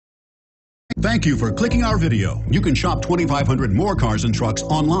Thank you for clicking our video. You can shop 2,500 more cars and trucks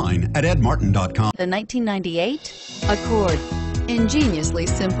online at edmartin.com. The 1998 Accord. Ingeniously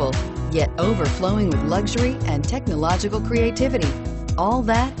simple, yet overflowing with luxury and technological creativity. All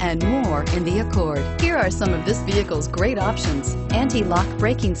that and more in the Accord. Here are some of this vehicle's great options: anti-lock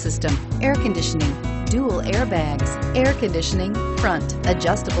braking system, air conditioning, dual airbags, air conditioning, front,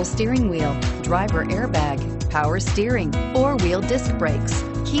 adjustable steering wheel, driver airbag, power steering, four-wheel disc brakes,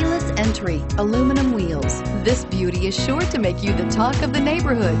 keyless entry, aluminum wheels. This beauty is sure to make you the talk of the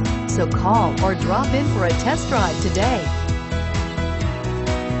neighborhood. So call or drop in for a test drive today.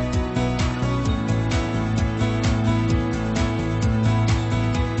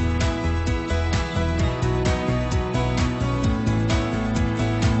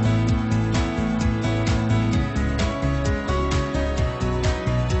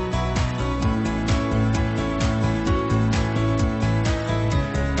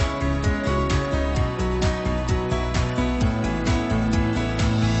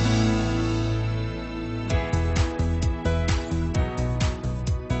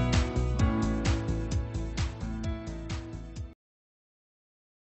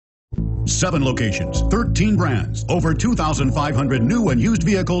 Seven locations, 13 brands, over 2,500 new and used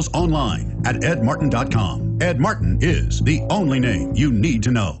vehicles online at edmartin.com. Ed Martin is the only name you need to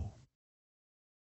know.